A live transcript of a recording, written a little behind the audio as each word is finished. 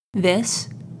This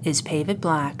is Pave It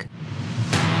Black.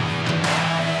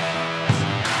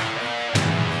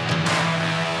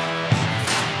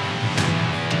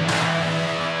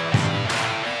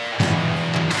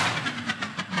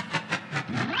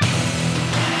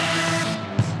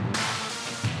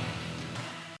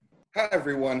 Hi,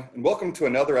 everyone, and welcome to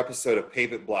another episode of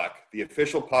Pave It Black, the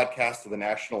official podcast of the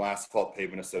National Asphalt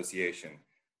Pavement Association.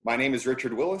 My name is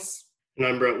Richard Willis. And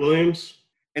I'm Brett Williams.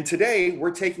 And today,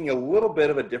 we're taking a little bit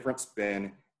of a different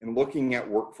spin and looking at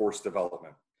workforce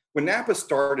development. When NAPA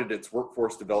started its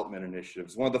workforce development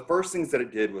initiatives, one of the first things that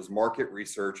it did was market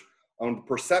research on the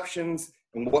perceptions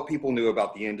and what people knew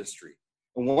about the industry.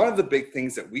 And one of the big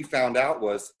things that we found out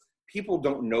was people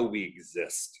don't know we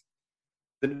exist.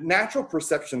 The natural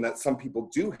perception that some people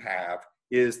do have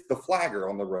is the flagger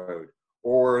on the road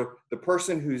or the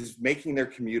person who's making their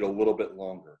commute a little bit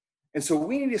longer. And so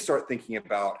we need to start thinking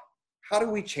about how do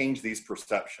we change these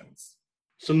perceptions?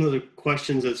 Some of the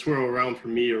questions that swirl around for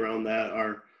me around that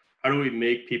are, how do we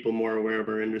make people more aware of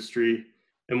our industry?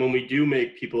 And when we do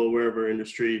make people aware of our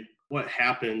industry, what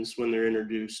happens when they're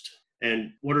introduced?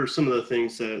 And what are some of the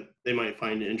things that they might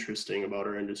find interesting about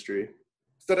our industry?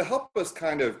 So to help us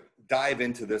kind of dive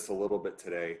into this a little bit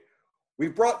today,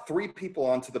 we've brought three people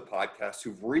onto the podcast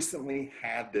who've recently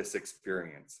had this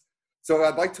experience. So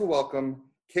I'd like to welcome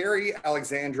Carrie,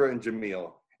 Alexandra, and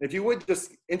Jamil. If you would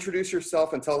just introduce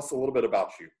yourself and tell us a little bit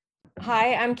about you.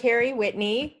 Hi, I'm Carrie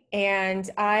Whitney, and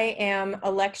I am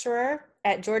a lecturer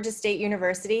at Georgia State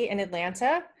University in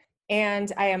Atlanta,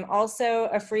 and I am also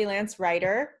a freelance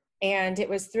writer, and it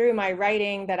was through my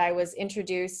writing that I was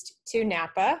introduced to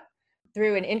NAPA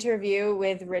through an interview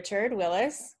with Richard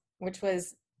Willis, which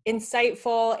was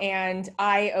insightful and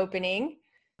eye-opening.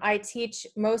 I teach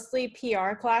mostly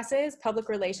PR classes, public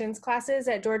relations classes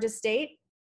at Georgia State.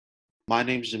 My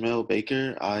name is Jamil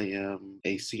Baker. I am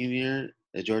a senior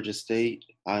at Georgia State.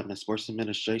 I'm a sports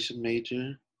administration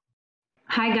major.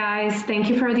 Hi guys, thank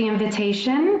you for the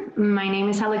invitation. My name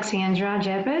is Alexandra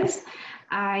Jepes.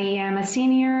 I am a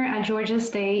senior at Georgia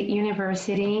State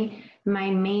University. My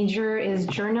major is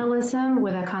journalism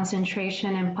with a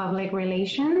concentration in public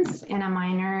relations and a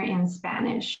minor in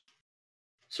Spanish.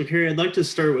 So Carrie, I'd like to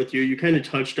start with you. You kind of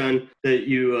touched on that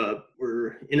you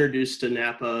were introduced to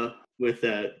NAPA with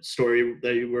that story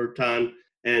that you worked on.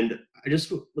 And I just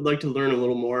would like to learn a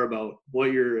little more about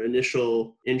what your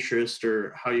initial interest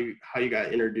or how you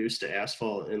got introduced to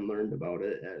asphalt and learned about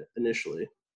it initially.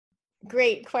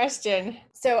 Great question.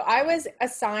 So I was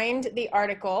assigned the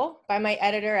article by my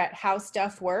editor at How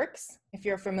Stuff Works, if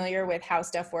you're familiar with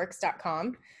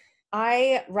howstuffworks.com.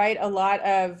 I write a lot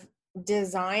of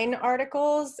design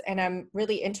articles and I'm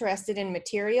really interested in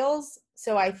materials.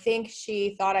 So I think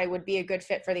she thought I would be a good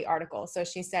fit for the article. So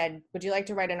she said, would you like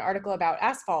to write an article about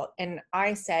asphalt? And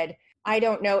I said, I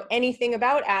don't know anything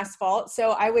about asphalt,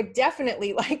 so I would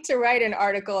definitely like to write an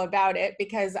article about it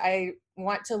because I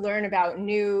want to learn about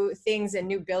new things and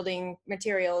new building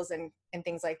materials and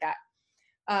things like that.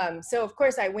 So of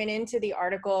course I went into the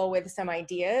article with some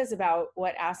ideas about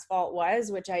what asphalt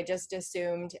was, which I just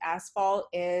assumed asphalt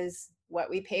is what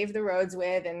we pave the roads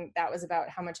with, and that was about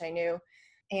how much I knew.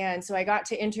 And so I got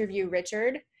to interview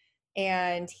Richard,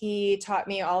 and he taught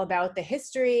me all about the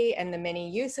history and the many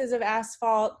uses of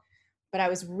asphalt. But I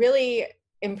was really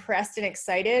impressed and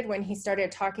excited when he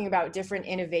started talking about different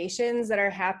innovations that are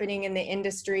happening in the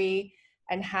industry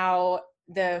and how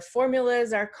the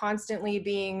formulas are constantly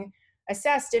being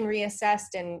assessed and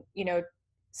reassessed and,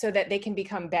 so that they can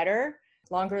become better,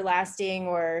 longer lasting,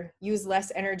 or use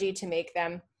less energy to make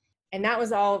them. And that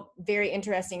was all very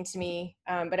interesting to me.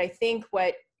 But I think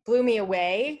what blew me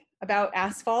away about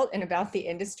asphalt and about the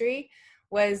industry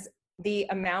was the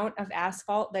amount of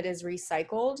asphalt that is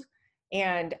recycled.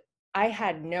 And I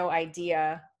had no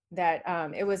idea that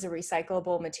it was a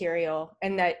recyclable material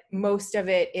and that most of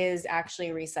it is actually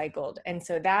recycled. And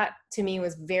so that to me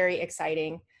was very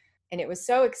exciting. And it was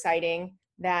so exciting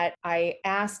that I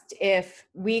asked if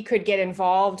we could get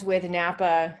involved with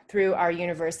NAPA through our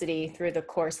university, through the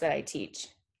course that I teach.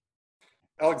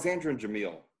 Alexandra and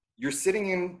Jamil, you're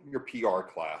sitting in your PR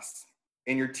class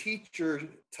and your teacher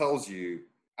tells you,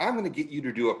 I'm going to get you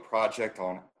to do a project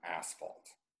on asphalt.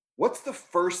 What's the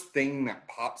first thing that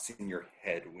pops in your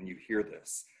head when you hear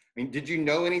this? I mean, did you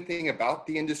know anything about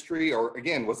the industry? Or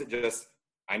again, was it just,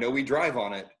 I know we drive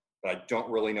on it, but I don't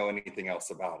really know anything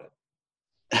else about it?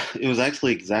 It was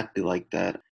actually exactly like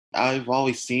that. I've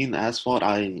always seen asphalt.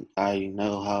 I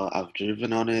know how I've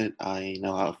driven on it. I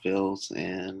know how it feels,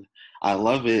 and I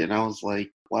love it. And I was like,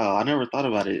 wow, I never thought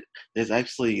about it. There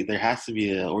has to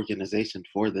be an organization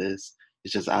for this.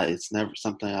 It's just, it's never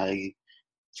something I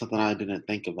didn't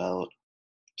think about.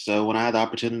 So when I had the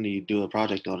opportunity to do a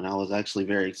project on it, I was actually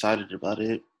very excited about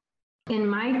it. In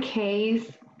my case,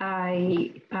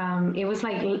 it was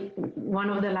like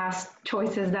one of the last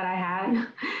choices that I had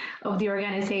of the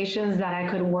organizations that I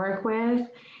could work with.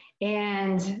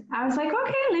 And I was like,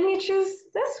 okay, let me choose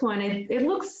this one. It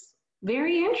looks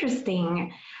very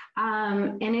interesting.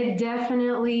 And it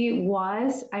definitely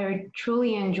was. I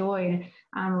truly enjoyed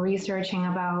researching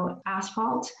about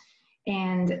asphalt.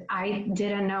 And I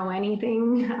didn't know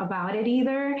anything about it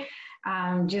either.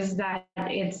 Just that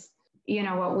it's,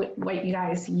 what you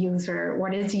guys use or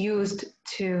what is used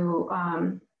to,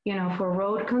 for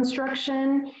road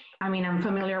construction. I mean, I'm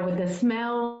familiar with the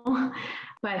smell,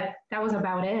 but that was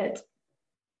about it.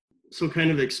 So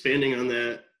kind of expanding on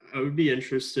that, I would be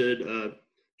interested,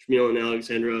 Jamil and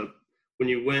Alexandra, when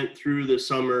you went through the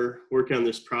summer working on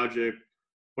this project,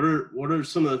 what are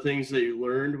some of the things that you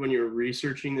learned when you were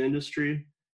researching the industry,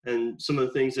 and some of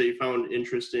the things that you found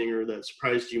interesting or that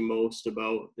surprised you most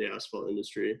about the asphalt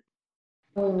industry?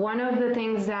 Well, one of the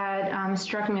things that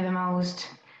struck me the most,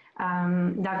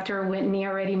 Dr. Whitney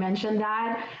already mentioned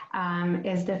that,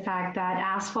 is the fact that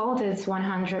asphalt is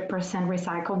 100%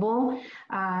 recyclable.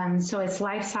 So its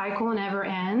life cycle never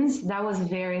ends. That was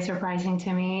very surprising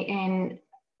to me. And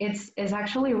it's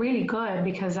actually really good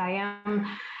because I am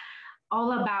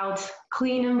all about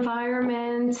clean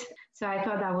environment. So I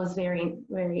thought that was very,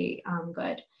 very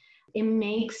good. It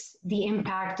makes the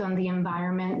impact on the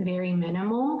environment very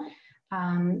minimal.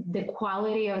 The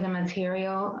quality of the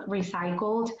material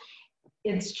recycled,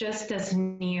 it's just as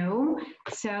new.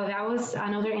 So that was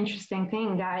another interesting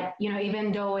thing that,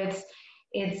 even though it's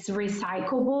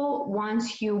recyclable,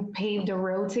 once you pave the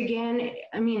roads again,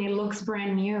 I mean, it looks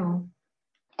brand new.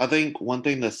 I think one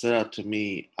thing that stood out to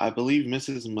me, I believe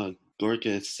Mrs.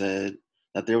 McGorka said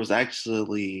that there was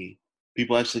actually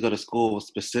people actually go to school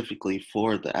specifically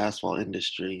for the asphalt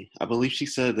industry. I believe she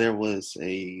said there was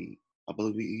I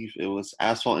believe it was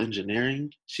asphalt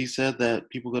engineering. She said that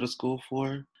people go to school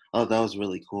for. Oh, that was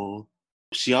really cool.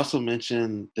 She also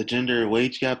mentioned the gender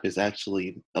wage gap is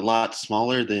actually a lot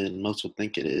smaller than most would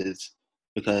think it is,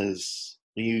 because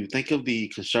when you think of the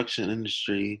construction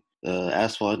industry, the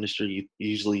asphalt industry,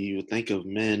 you would think of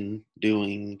men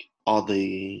doing all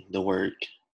the work.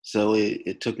 So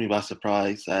it took me by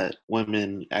surprise that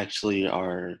women actually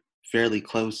are fairly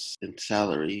close in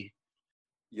salary.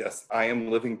 Yes, I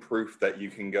am living proof that you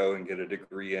can go and get a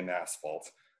degree in asphalt.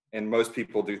 And most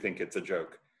people do think it's a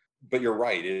joke. But you're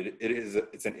right,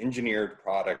 it's an engineered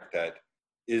product that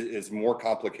is more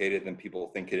complicated than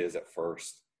people think it is at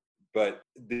first. But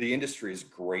the industry is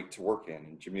great to work in.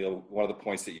 And Jamil, one of the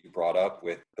points that you brought up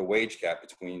with the wage gap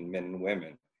between men and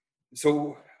women.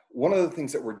 So one of the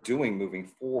things that we're doing moving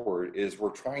forward is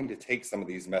we're trying to take some of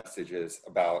these messages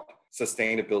about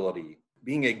sustainability,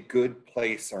 being a good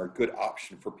place or a good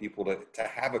option for people to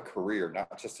have a career,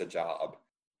 not just a job.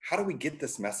 How do we get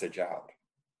this message out?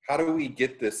 How do we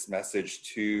get this message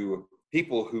to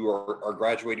people who are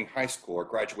graduating high school or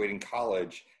graduating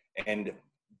college and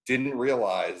didn't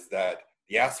realize that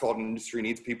the asphalt industry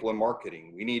needs people in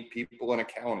marketing? We need people in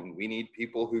accounting. We need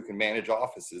people who can manage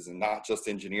offices and not just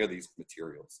engineer these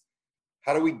materials.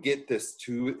 How do we get this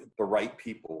to the right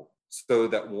people so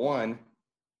that, one,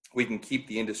 we can keep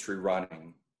the industry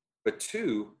running, but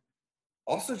two,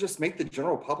 also just make the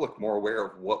general public more aware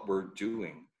of what we're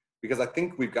doing? Because I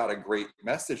think we've got a great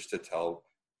message to tell,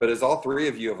 but as all three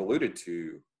of you have alluded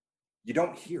to, you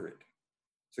don't hear it.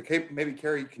 So maybe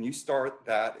Carrie, can you start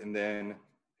that and then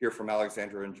hear from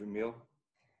Alexandra and Jamil?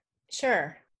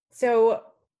 Sure. So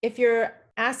if you're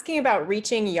asking about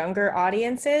reaching younger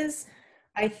audiences,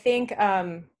 I think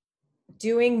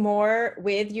doing more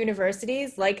with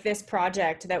universities like this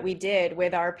project that we did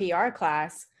with our PR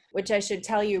class, which I should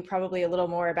tell you probably a little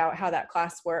more about how that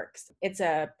class works. It's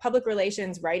a public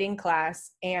relations writing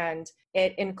class, and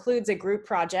it includes a group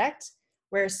project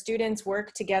where students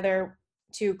work together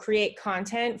to create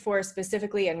content for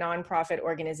specifically a nonprofit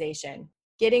organization.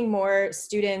 Getting more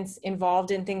students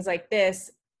involved in things like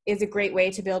this is a great way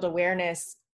to build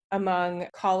awareness among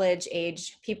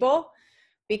college-age people,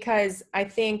 because I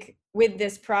think with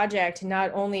this project,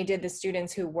 not only did the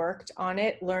students who worked on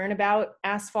it learn about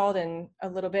asphalt and a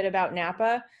little bit about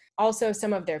Napa, also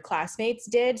some of their classmates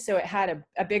did, so it had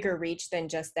a bigger reach than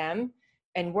just them.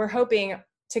 And we're hoping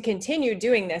to continue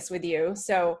doing this with you,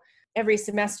 so every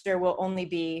semester we'll only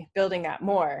be building that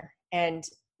more. And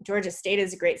Georgia State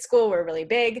is a great school. We're really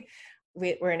big.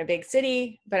 We're in a big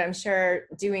city, but I'm sure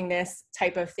doing this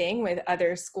type of thing with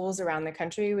other schools around the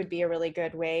country would be a really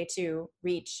good way to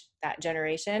reach that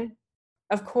generation.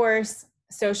 Of course,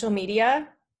 social media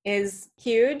is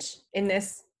huge in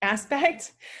this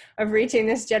aspect of reaching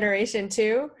this generation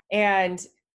too, and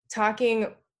talking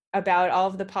about all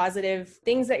of the positive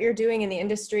things that you're doing in the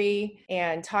industry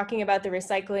and talking about the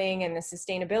recycling and the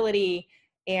sustainability.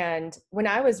 And when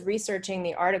I was researching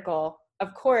the article,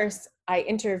 of course, I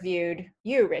interviewed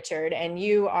you, Richard, and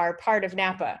you are part of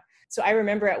NAPA. So I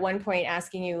remember at one point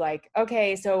asking you like,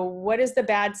 okay, so what is the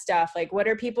bad stuff? Like, what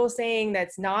are people saying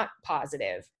that's not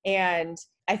positive? And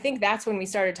I think that's when we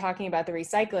started talking about the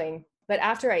recycling. But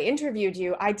after I interviewed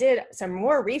you, I did some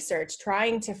more research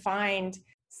trying to find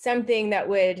something that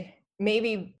would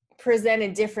maybe present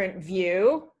a different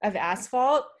view of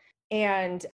asphalt.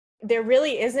 And there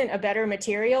really isn't a better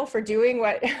material for doing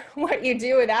what you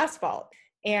do with asphalt.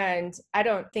 And I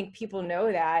don't think people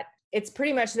know that. It's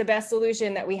pretty much the best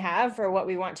solution that we have for what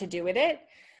we want to do with it.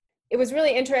 It was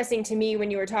really interesting to me when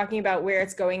you were talking about where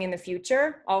it's going in the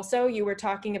future. Also, you were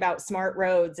talking about smart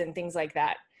roads and things like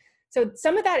that. So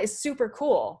some of that is super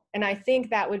cool. And I think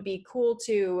that would be cool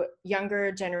to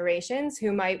younger generations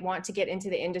who might want to get into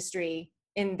the industry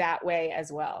in that way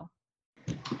as well.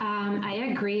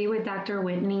 I agree with Dr.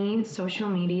 Whitney. Social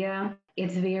media,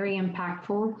 it's very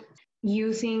impactful.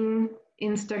 Using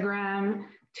Instagram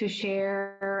to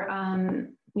share,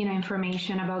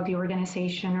 information about the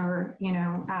organization or,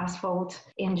 asphalt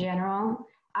in general.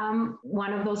 I'm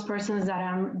one of those persons that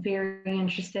I'm very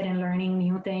interested in learning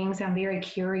new things. I'm very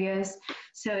curious.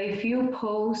 So if you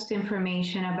post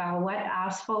information about what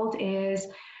asphalt is,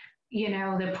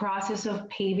 the process of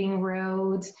paving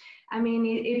roads,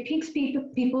 it piques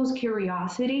people's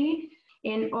curiosity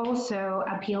and also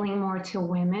appealing more to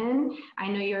women. I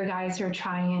know you guys are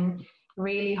trying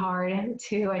really hard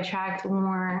to attract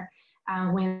more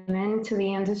women to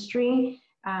the industry.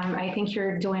 I think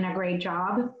you're doing a great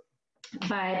job.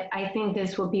 But I think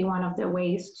this will be one of the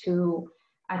ways to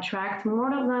attract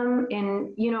more of them,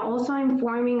 and also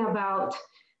informing about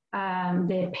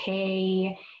the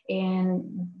pay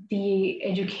and the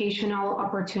educational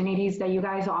opportunities that you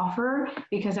guys offer.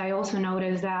 Because I also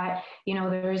noticed that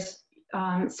there's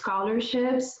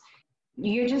scholarships.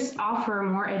 You just offer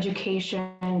more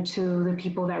education to the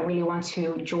people that really want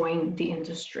to join the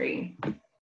industry.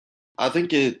 I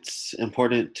think it's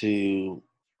important to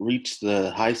reach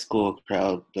the high school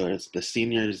crowd, the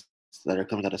seniors that are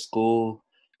coming out of school,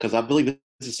 because I believe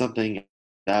this is something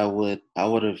that I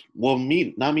would have,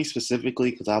 not me specifically,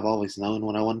 because I've always known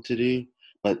what I wanted to do,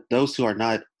 but those who are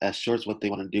not as sure as what they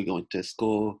want to do, going to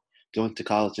school, going to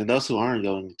college, and those who aren't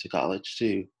going to college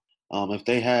too. If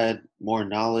they had more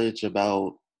knowledge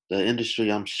about the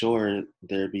industry, I'm sure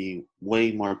there'd be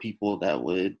way more people that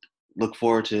would look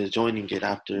forward to joining it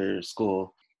after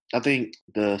school. I think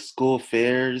the school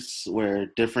fairs where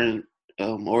different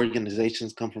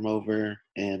organizations come from over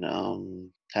and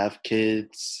have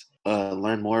kids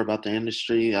learn more about the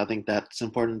industry, I think that's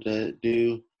important to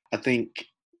do. I think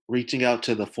reaching out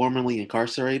to the formerly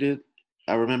incarcerated,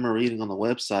 I remember reading on the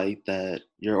website that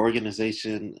your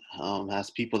organization has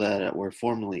people that were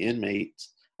formerly inmates.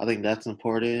 I think that's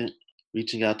important.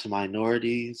 Reaching out to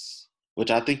minorities,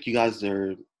 which I think you guys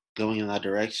are going in that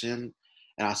direction.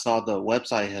 And I saw the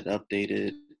website had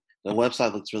updated. The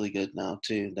website looks really good now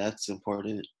too. That's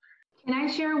important. Can I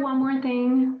share one more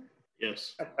thing?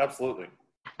 Yes. Absolutely.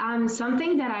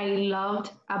 Something that I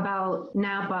loved about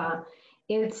NAPA,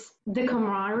 it's the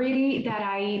camaraderie that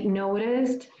I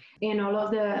noticed in all of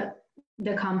the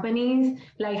companies,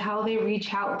 like how they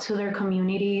reach out to their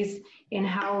communities and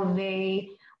how they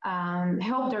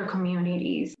help their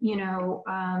communities,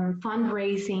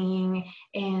 fundraising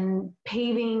and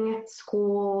paving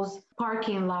schools,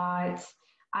 parking lots.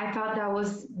 I thought that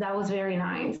was very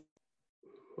nice.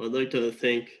 Well, I'd like to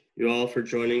thank you all for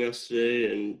joining us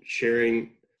today and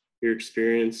sharing your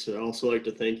experience. I'd also like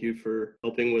to thank you for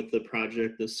helping with the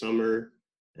project this summer,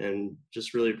 and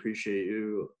just really appreciate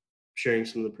you sharing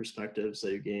some of the perspectives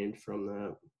that you gained from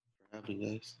that. For having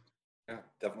us. Yeah,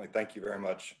 definitely. Thank you very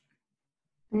much.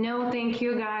 No, thank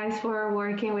you guys for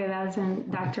working with us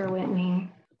and Dr. Whitney.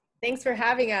 Thanks for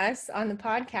having us on the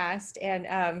podcast,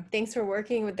 and thanks for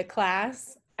working with the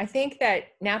class. I think that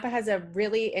NAPA has a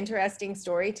really interesting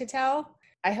story to tell.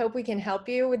 I hope we can help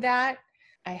you with that.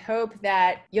 I hope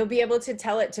that you'll be able to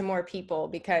tell it to more people,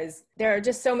 because there are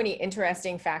just so many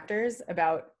interesting factors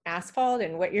about asphalt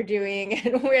and what you're doing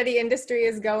and where the industry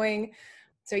is going.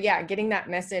 So yeah, getting that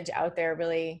message out there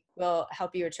really will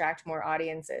help you attract more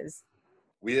audiences.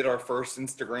 We did our first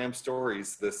Instagram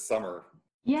stories this summer.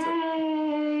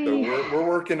 Yay! So we're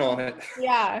working on it.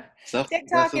 Yeah.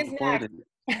 TikTok is next.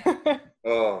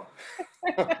 Oh,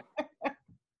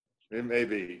 it may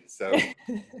be. So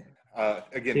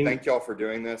again, thank y'all for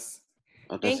doing this.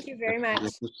 Thank you very much.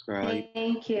 Subscribe.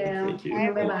 Thank you. Thank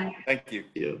you. Bye-bye. Thank you.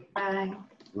 Yeah. Bye.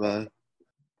 Bye.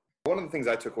 One of the things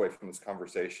I took away from this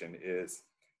conversation is,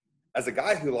 as a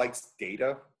guy who likes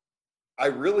data, I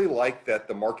really like that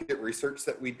the market research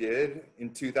that we did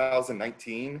in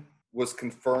 2019 was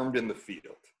confirmed in the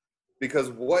field. Because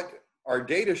what our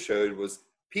data showed was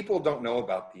people don't know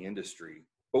about the industry,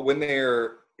 but when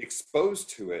they're exposed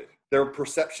to it, their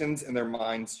perceptions and their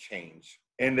minds change,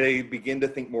 and they begin to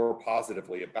think more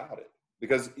positively about it.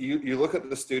 Because you look at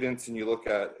the students and you look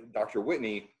at Dr.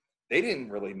 Whitney, they didn't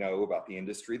really know about the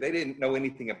industry. They didn't know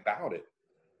anything about it.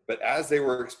 But as they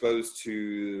were exposed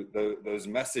to those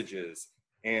messages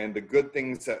and the good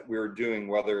things that we were doing,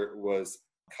 whether it was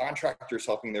contractors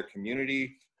helping their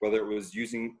community, whether it was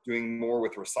doing more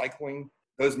with recycling,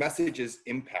 those messages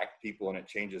impact people and it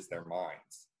changes their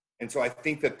minds. And so I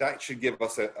think that should give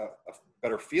us a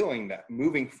better feeling that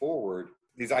moving forward,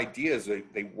 these ideas,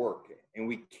 they work and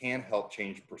we can help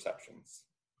change perceptions.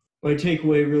 My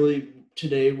takeaway really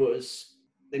today was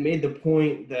they made the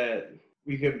point that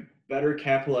we could better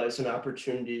capitalize on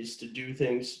opportunities to do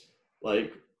things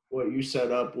like what you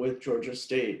set up with Georgia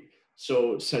State.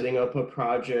 So setting up a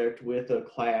project with a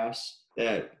class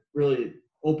that really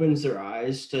opens their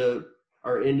eyes to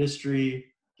our industry,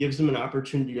 gives them an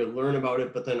opportunity to learn about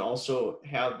it, but then also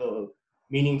have a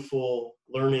meaningful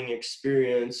learning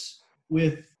experience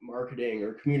with marketing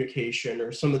or communication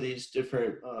or some of these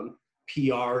different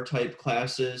PR type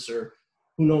classes, or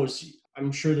who knows,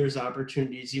 I'm sure there's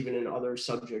opportunities even in other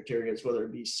subject areas, whether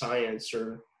it be science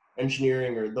or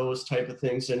engineering or those type of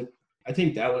things. And I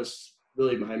think that was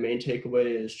really my main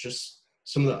takeaway, is just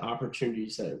some of the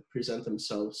opportunities that present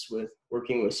themselves with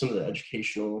working with some of the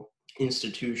educational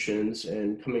institutions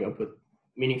and coming up with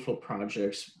meaningful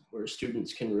projects where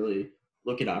students can really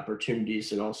look at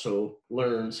opportunities and also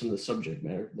learn some of the subject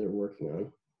matter they're working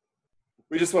on.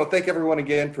 We just want to thank everyone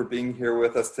again for being here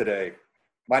with us today.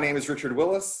 My name is Richard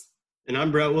Willis. And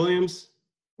I'm Brett Williams.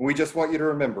 And we just want you to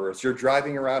remember, as you're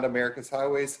driving around America's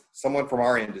highways, someone from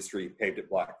our industry paved it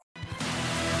black.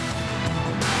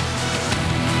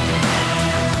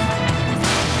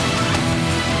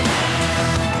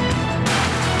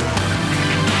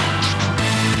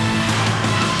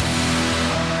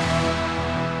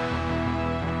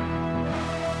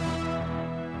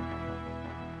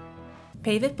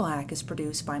 Pave It Black is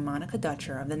produced by Monica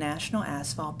Dutcher of the National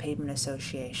Asphalt Pavement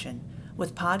Association,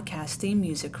 with podcast theme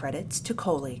music credits to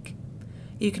Coleak.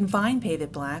 You can find Pave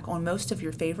It Black on most of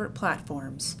your favorite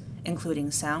platforms, including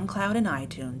SoundCloud and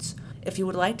iTunes. If you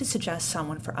would like to suggest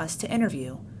someone for us to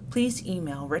interview, please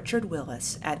email Richard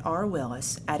Willis at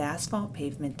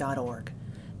rwillis@asphaltpavement.org.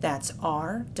 That's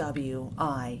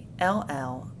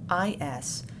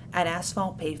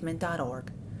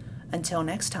RWILLIS@asphaltpavement.org. Until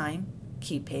next time,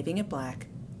 keep paving it black.